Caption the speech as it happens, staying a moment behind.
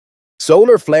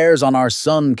Solar flares on our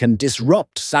sun can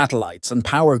disrupt satellites and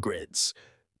power grids,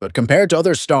 but compared to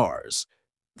other stars,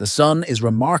 the sun is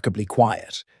remarkably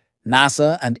quiet.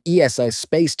 NASA and ESA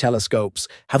space telescopes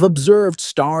have observed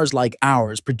stars like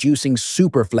ours producing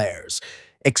super flares,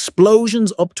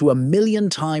 explosions up to 1,000,000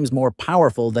 times more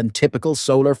powerful than typical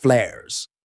solar flares.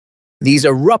 These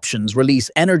eruptions release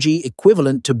energy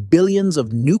equivalent to billions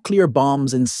of nuclear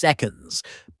bombs in seconds,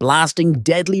 blasting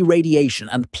deadly radiation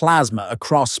and plasma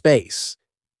across space.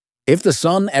 If the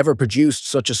sun ever produced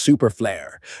such a super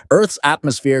flare, Earth's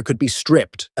atmosphere could be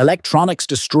stripped, electronics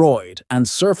destroyed, and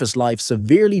surface life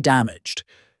severely damaged.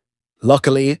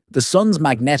 Luckily, the sun's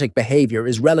magnetic behavior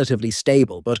is relatively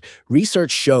stable, but research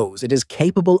shows it is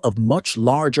capable of much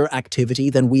larger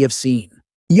activity than we have seen.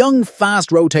 Young,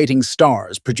 fast-rotating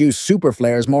stars produce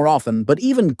superflares more often, but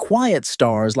even quiet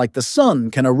stars like the sun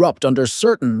can erupt under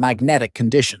certain magnetic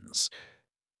conditions.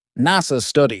 NASA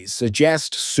studies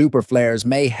suggest superflares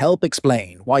may help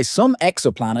explain why some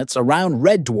exoplanets around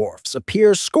red dwarfs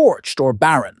appear scorched or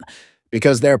barren,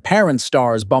 because their parent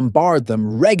stars bombard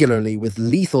them regularly with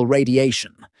lethal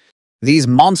radiation. These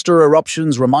monster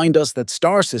eruptions remind us that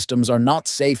star systems are not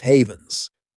safe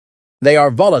havens. They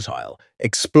are volatile,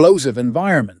 explosive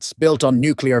environments built on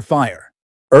nuclear fire.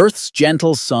 Earth's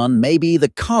gentle sun may be the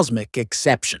cosmic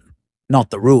exception,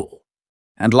 not the rule.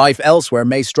 And life elsewhere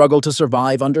may struggle to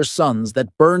survive under suns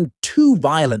that burn too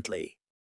violently.